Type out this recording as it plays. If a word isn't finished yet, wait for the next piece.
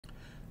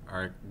All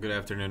right, good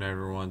afternoon,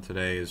 everyone.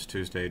 Today is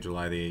Tuesday,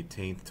 July the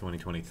 18th,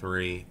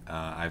 2023.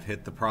 I've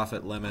hit the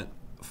profit limit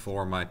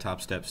for my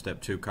Topstep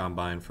Step 2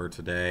 combine for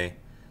today,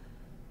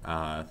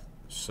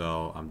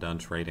 so I'm done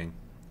trading.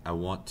 I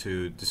want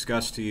to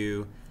discuss to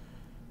you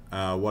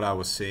what I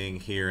was seeing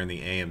here in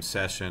the AM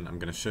session. I'm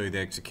going to show you the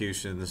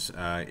executions.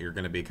 You're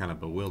going to be kind of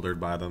bewildered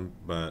by them,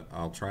 but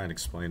I'll try and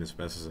explain as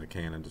best as I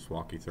can and just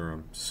walk you through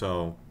them.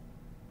 So,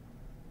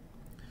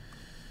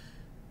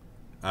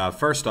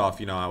 first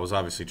off, I was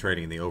obviously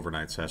trading in the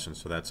overnight session,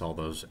 so that's all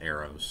those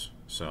arrows.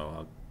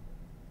 So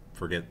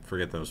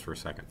forget those for a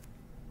second.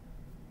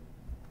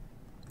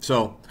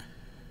 So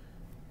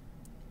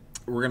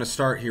we're going to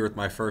start here with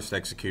my first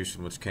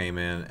execution, which came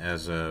in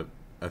as a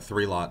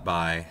 3-lot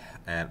buy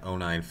at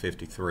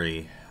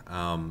 0953.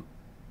 And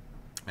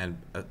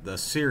the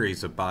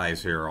series of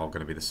buys here are all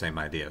going to be the same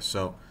idea.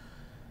 So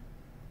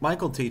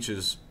Michael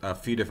teaches a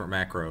few different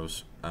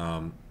macros.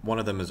 One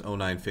of them is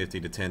 0950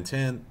 to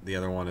 1010. The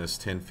other one is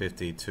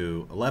 1050 to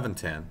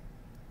 1110.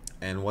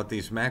 And what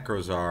these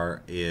macros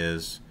are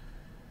is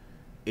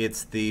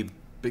it's the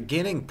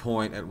beginning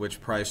point at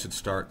which price should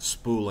start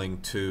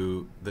spooling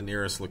to the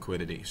nearest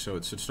liquidity. So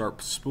it should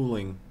start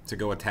spooling to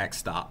go attack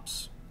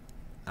stops.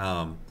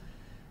 And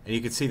you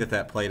can see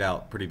that played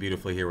out pretty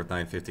beautifully here with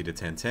 950 to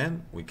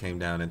 1010. We came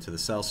down into the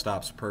sell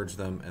stops, purged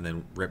them, and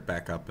then ripped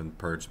back up and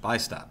purged buy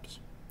stops.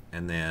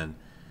 And then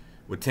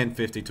with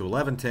 1050 to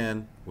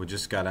 1110, we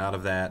just got out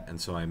of that, and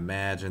so I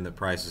imagine that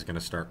price is going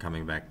to start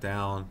coming back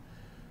down.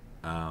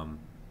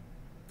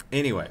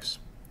 Anyways,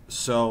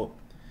 so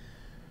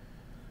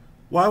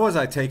why was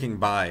I taking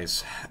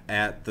buys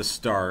at the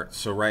start?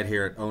 So right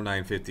here at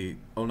 0950,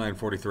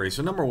 0943.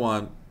 So number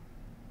one,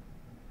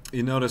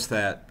 you notice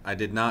that I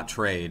did not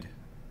trade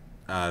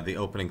the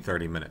opening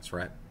 30 minutes,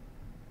 right?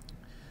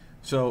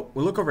 So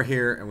we look over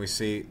here and we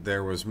see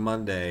there was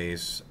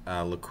Monday's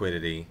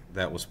liquidity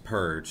that was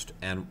purged,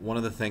 and one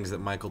of the things that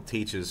Michael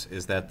teaches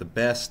is that the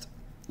best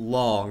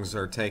longs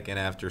are taken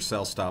after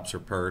sell stops are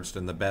purged,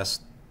 and the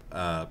best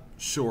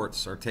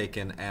shorts are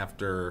taken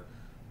after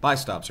buy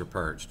stops are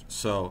purged.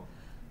 So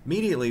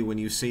immediately when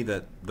you see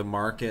that the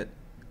market,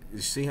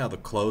 you see how the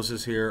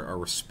closes here are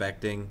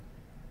respecting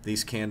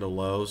these candle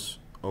lows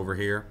over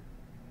here.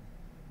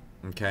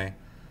 Okay,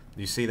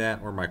 you see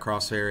that where my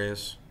crosshair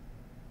is?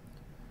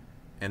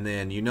 And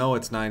then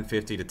it's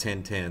 950 to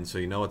 1010,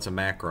 so it's a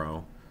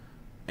macro.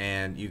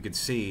 And you could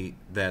see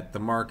that the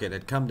market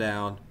had come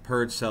down,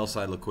 purged sell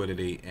side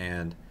liquidity,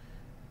 and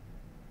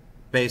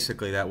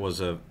basically that was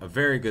a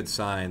very good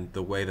sign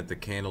the way that the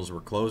candles were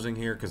closing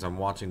here, because I'm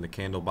watching the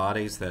candle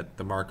bodies, that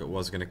the market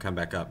was going to come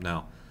back up.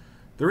 Now,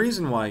 the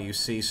reason why you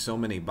see so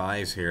many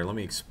buys here, let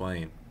me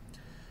explain.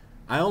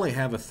 I only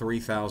have a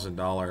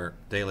 $3,000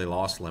 daily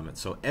loss limit,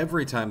 so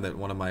every time that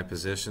one of my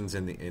positions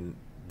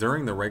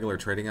during the regular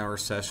trading hour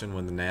session,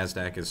 when the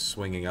NASDAQ is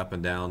swinging up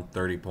and down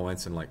 30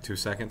 points in like 2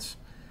 seconds,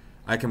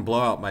 I can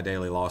blow out my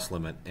daily loss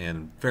limit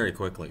and very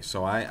quickly.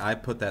 So I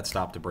put that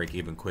stop to break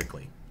even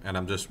quickly, and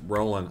I'm just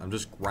rolling, I'm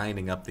just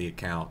grinding up the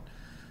account.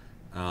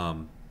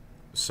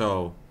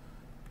 So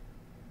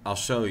I'll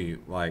show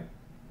you, like,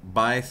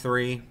 buy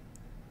 3,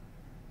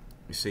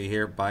 you see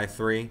here, buy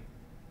 3,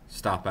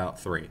 stop out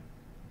 3.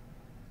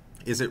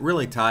 Is it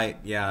really tight?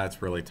 Yeah,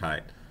 it's really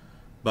tight.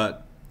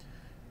 But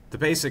the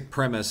basic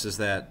premise is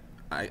that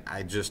I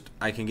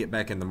can get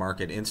back in the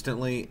market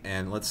instantly,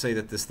 and let's say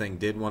that this thing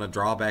did want to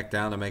draw back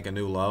down to make a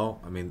new low.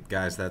 I mean,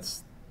 guys,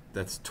 that's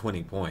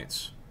 20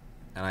 points,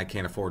 and I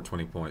can't afford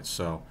 20 points.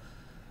 So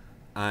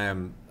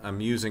I'm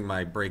using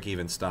my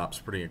break-even stops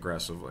pretty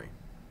aggressively,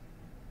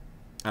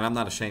 and I'm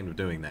not ashamed of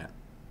doing that.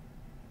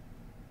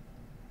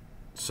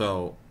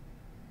 So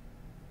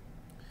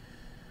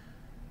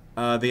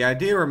the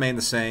idea remained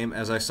the same.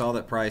 As I saw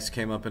that price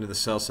came up into the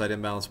sell side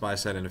imbalance, buy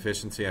side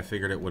inefficiency, I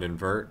figured it would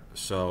invert.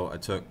 So I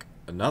took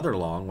another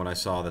long when I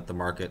saw that the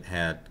market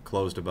had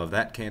closed above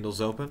that candle's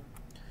open.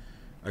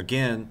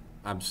 Again,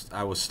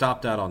 I was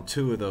stopped out on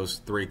 2 of those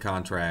 3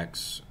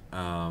 contracts,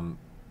 and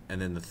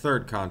then the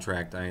third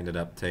contract I ended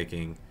up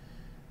taking,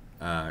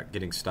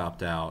 getting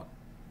stopped out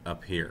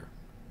up here.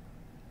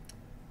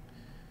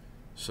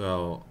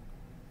 So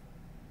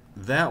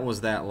that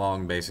was that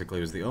long. Basically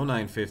it was the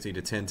 0950 to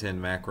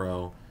 1010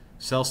 macro.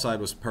 Sell side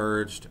was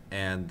purged,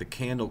 and the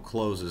candle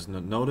closes.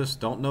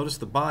 Don't notice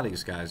the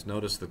bodies, guys.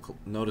 Notice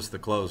the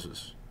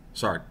closes.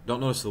 Sorry,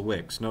 don't notice the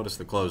wicks. Notice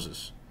the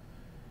closes.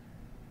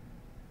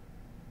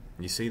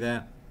 You see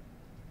that?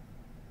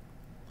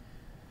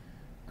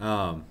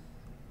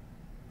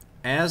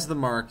 As the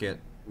market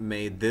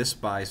made this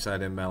buy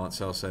side imbalance,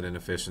 sell side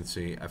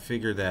inefficiency, I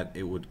figured that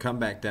it would come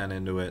back down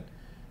into it.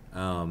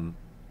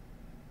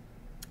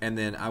 And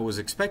then I was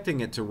expecting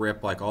it to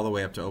rip like all the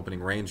way up to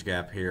opening range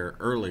gap here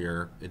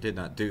earlier. It did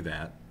not do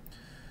that.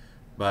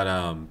 But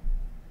you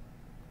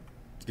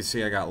can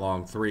see I got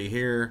long 3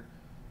 here.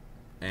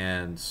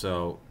 And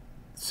so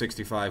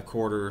 65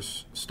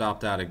 quarters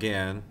stopped out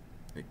again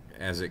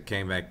as it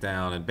came back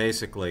down. And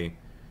basically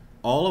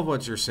all of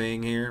what you're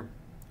seeing here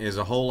is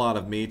a whole lot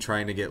of me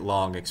trying to get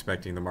long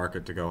expecting the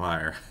market to go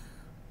higher.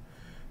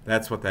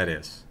 That's what that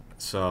is.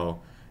 So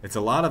it's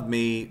a lot of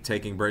me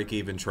taking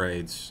break-even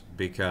trades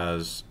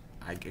because,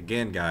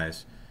 again,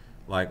 guys,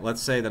 like,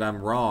 let's say that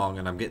I'm wrong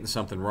and I'm getting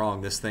something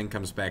wrong. This thing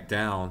comes back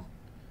down,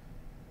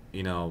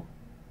 you know,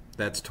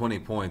 that's 20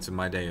 points and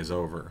my day is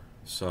over.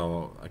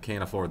 So I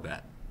can't afford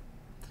that.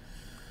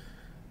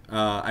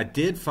 I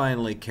did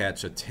finally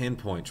catch a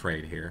 10-point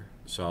trade here.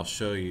 So I'll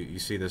show you. You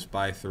see this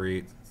buy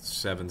 3,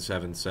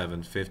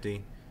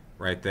 777.50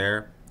 right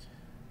there.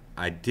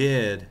 I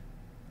did.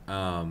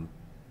 You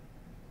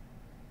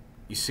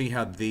see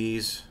how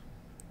these.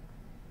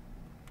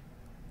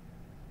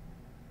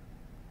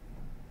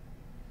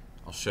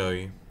 I'll show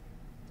you.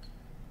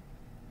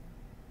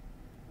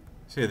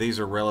 See, these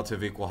are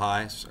relative equal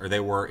highs, or they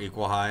were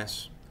equal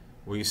highs.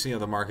 Well, you see how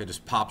the market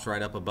just pops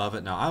right up above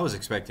it. Now, I was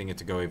expecting it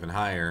to go even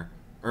higher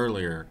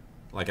earlier,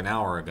 like an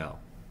hour ago,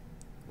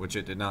 which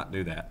it did not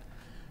do that.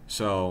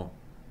 So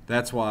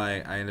that's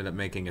why I ended up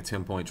making a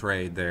 10-point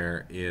trade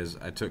there. Is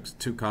I took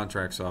 2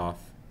 contracts off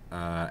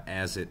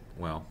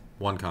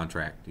one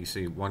contract. You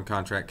see, one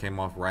contract came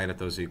off right at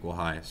those equal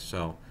highs.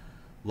 So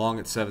long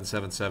at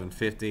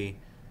 777.50,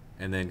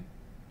 and then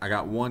I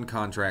got 1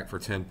 contract for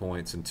 10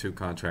 points and 2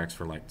 contracts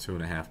for like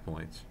 2.5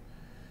 points.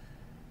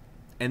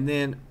 And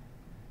then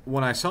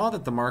when I saw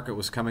that the market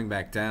was coming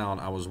back down,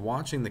 I was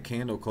watching the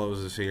candle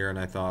closes here, and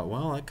I thought,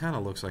 well, it kind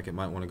of looks like it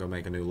might want to go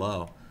make a new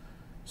low.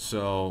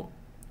 So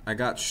I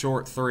got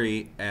short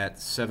 3 at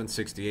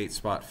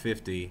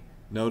 768.50,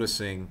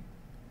 noticing,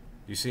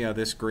 you see how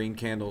this green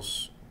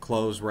candle's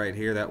closed right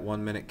here, that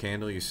 1-minute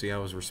candle? You see I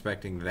was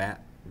respecting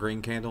that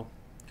green candle?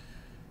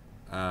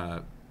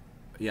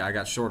 Yeah, I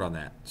got short on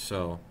that.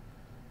 So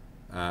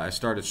I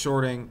started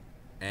shorting,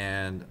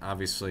 and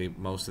obviously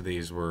most of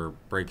these were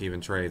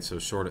break-even trades. So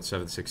short at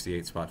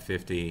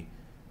 768.50,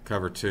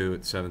 cover 2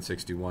 at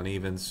 761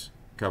 evens,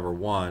 cover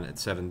 1 at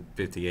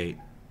 758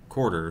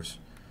 quarters.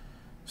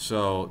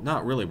 So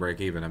not really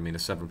break-even. I mean, a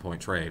 7-point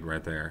trade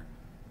right there.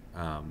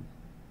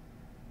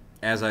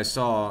 As I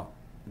saw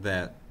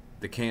that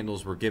the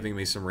candles were giving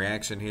me some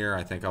reaction here,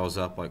 I think I was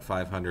up like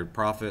 500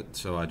 profit,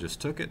 so I just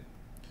took it.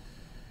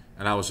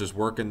 And I was just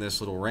working this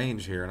little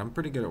range here, and I'm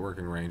pretty good at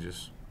working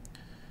ranges.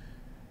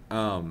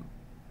 And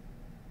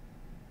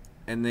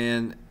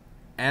then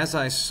as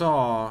I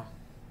saw,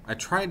 I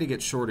tried to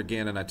get short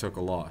again, and I took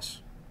a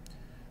loss.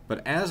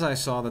 But as I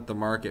saw that the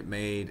market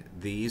made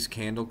these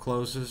candle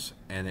closes,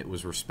 and it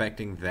was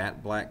respecting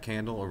that black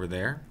candle over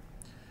there,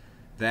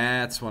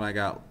 that's when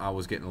I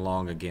was getting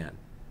long again.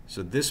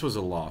 So this was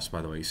a loss,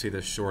 by the way. You see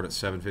this short at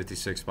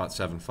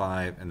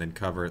 756.75 and then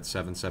cover at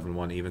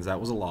 771 evens. That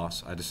was a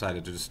loss. I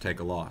decided to just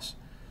take a loss.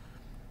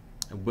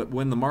 But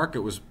when the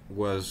market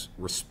was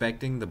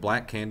respecting the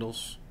black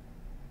candles,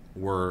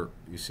 you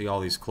see all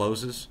these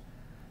closes.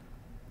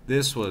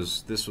 This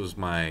was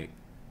my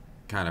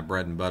kind of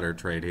bread and butter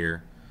trade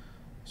here.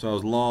 So I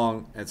was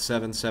long at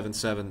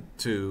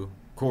 7.772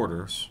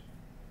 quarters.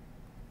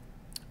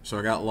 So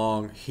I got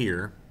long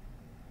here.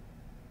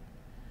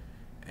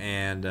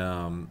 And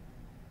I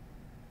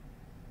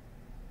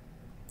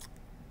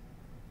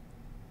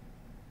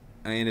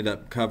ended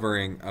up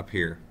covering up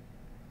here.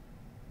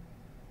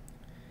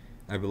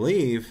 I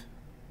believe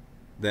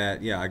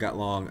that, yeah, I got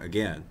long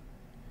again.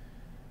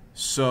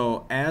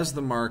 So as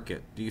the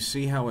market, do you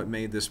see how it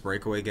made this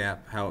breakaway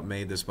gap, how it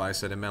made this buy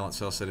side imbalance,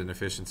 sell side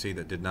inefficiency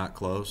that did not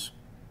close?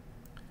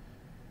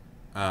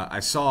 I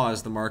saw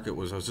as the market I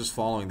was just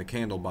following the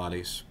candle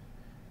bodies,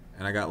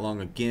 and I got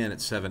long again at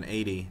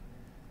 780.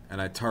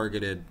 And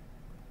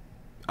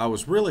I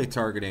was really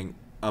targeting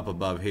up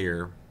above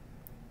here.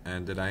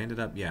 And did I ended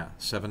up? Yeah,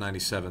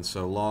 797.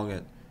 So long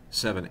at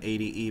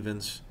 780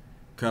 evens,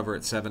 cover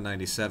at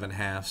 797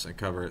 halves, and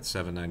cover at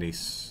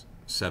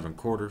 797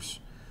 quarters.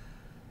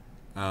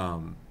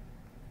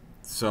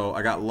 So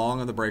I got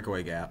long on the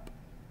breakaway gap,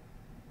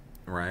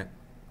 right?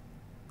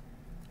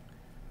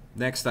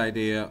 Next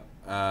idea,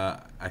 I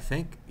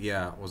think,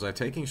 yeah, was I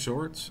taking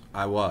shorts?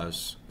 I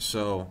was.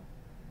 So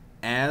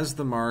as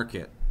the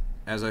market,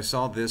 as I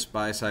saw this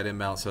buy side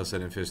imbalance, sell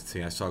side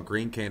inefficiency, I saw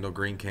green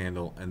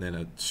candle, and then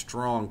a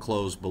strong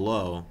close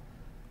below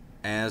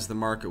as the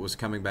market was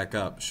coming back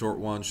up. Short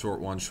 1,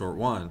 short 1, short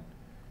 1.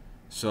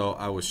 So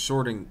I was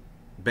shorting,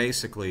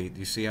 basically, do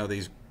you see how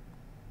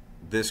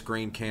this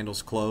green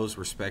candle's close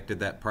respected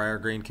that prior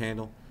green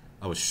candle?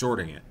 I was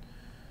shorting it.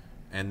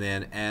 And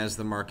then as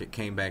the market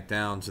came back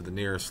down to the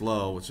nearest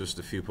low, which was just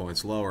a few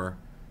points lower,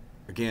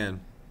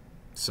 again,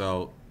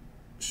 so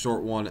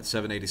short 1 at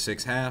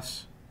 786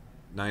 halves,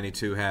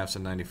 92 halves,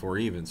 and 94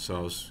 evens.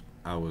 So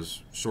I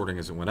was shorting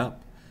as it went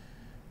up.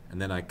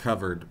 And then I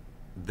covered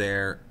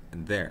there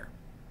and there.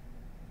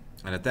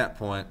 And at that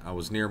point, I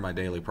was near my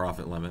daily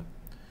profit limit.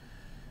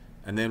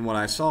 And then when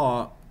I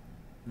saw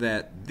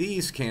that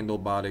these candle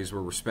bodies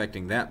were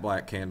respecting that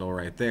black candle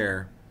right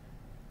there,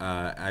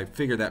 I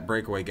figured that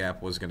breakaway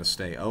gap was going to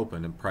stay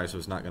open and price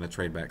was not going to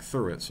trade back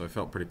through it. So I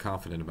felt pretty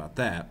confident about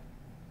that.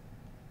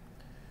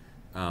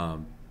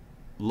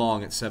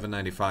 Long at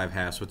 795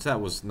 halves, which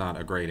that was not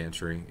a great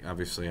entry.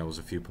 Obviously, I was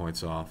a few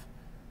points off.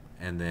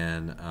 And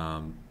then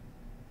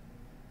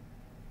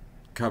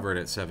covered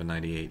at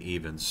 798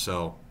 even.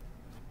 So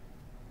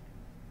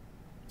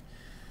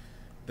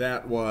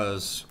that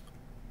was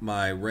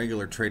my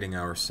regular trading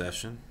hour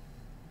session.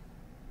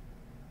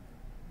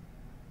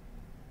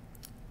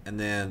 And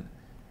then,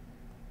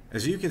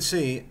 as you can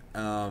see,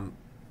 I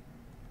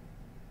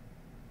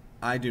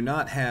do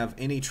not have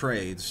any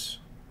trades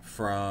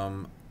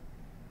from,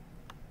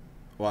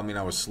 well, I mean,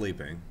 I was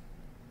sleeping,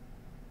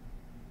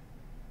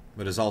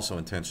 but it's also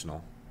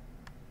intentional.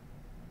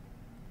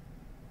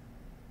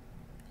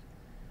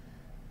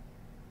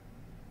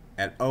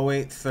 At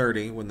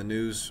 08:30, when the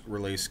news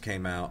release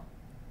came out,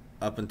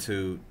 up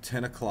until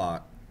 10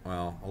 o'clock,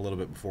 well, a little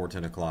bit before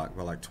 10 o'clock,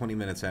 but like 20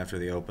 minutes after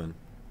the open,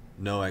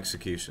 no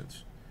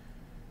executions.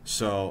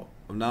 So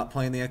I'm not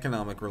playing the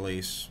economic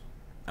release,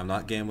 I'm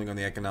not gambling on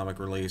the economic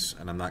release,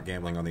 and I'm not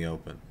gambling on the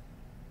open.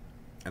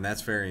 And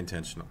that's very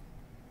intentional.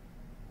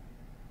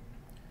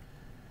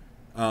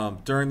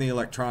 During the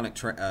electronic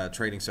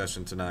trading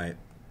session tonight,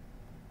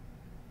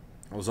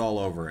 I was all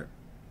over it.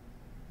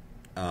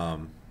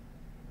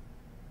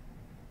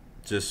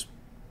 Just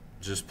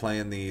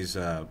playing these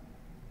yeah,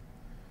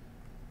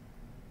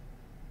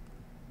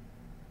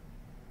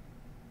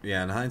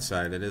 in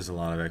hindsight, it is a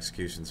lot of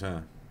executions,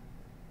 huh?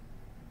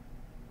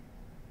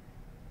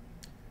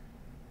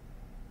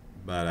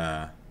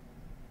 But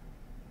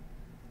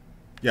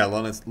yeah,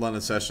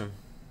 London session.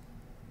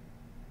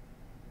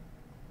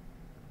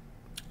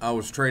 I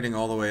was trading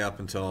all the way up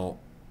until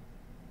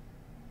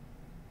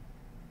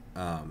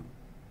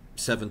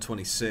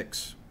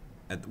 7:26,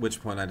 at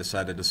which point I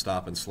decided to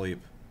stop and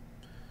sleep.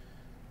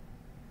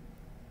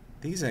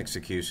 These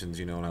executions,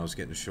 you know, when I was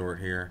getting short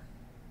here,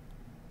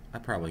 I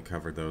probably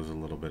covered those a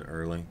little bit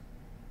early. In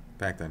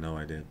fact, I know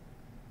I did.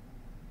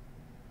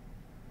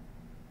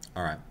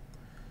 All right.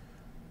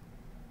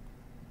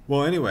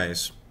 Well,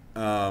 anyways,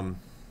 that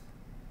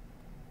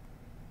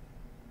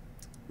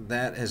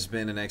has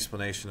been an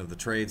explanation of the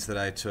trades that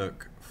I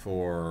took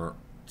for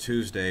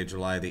Tuesday,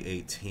 July the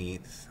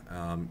 18th.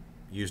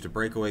 Used a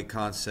breakaway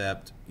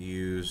concept,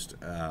 used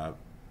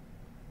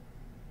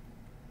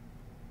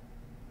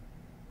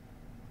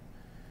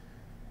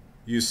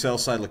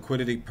sell-side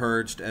liquidity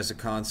purged as a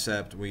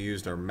concept. We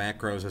used our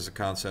macros as a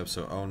concept,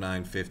 so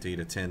 0950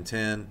 to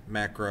 1010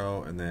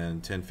 macro, and then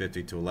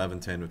 1050 to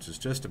 1110, which is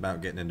just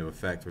about getting into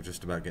effect. We're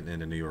just about getting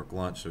into New York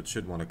lunch, so it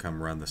should want to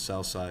come run the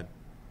sell side.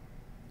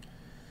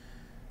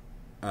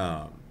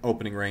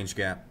 Opening range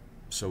gap,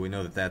 so we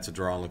know that that's a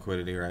draw on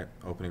liquidity, right?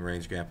 Opening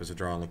range gap is a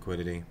draw on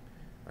liquidity.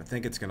 I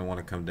think it's going to want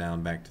to come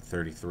down back to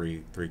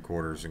 33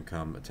 3/4 and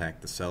come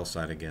attack the sell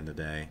side again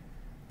today,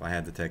 if I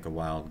had to take a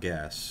wild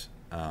guess.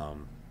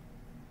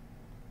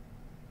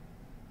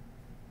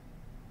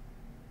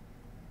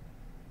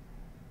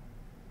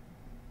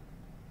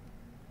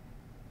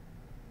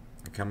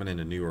 Coming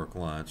into New York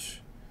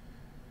lunch.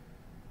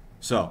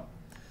 So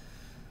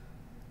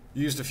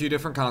used a few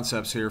different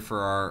concepts here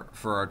for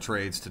our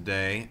trades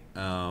today.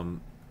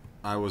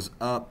 I was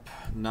up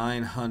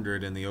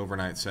 900 in the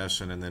overnight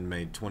session and then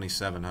made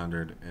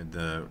 2,700 in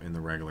the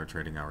regular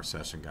trading hour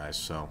session, guys.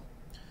 So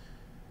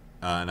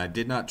and I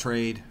did not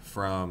trade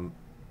from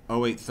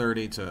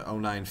 0830 to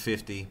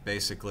 0950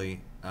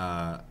 basically.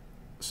 So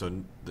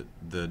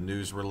the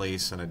news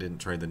release, and I didn't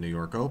trade the New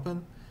York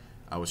Open.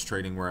 I was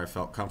trading where I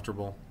felt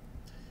comfortable.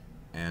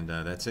 And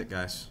that's it,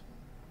 guys.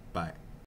 Bye.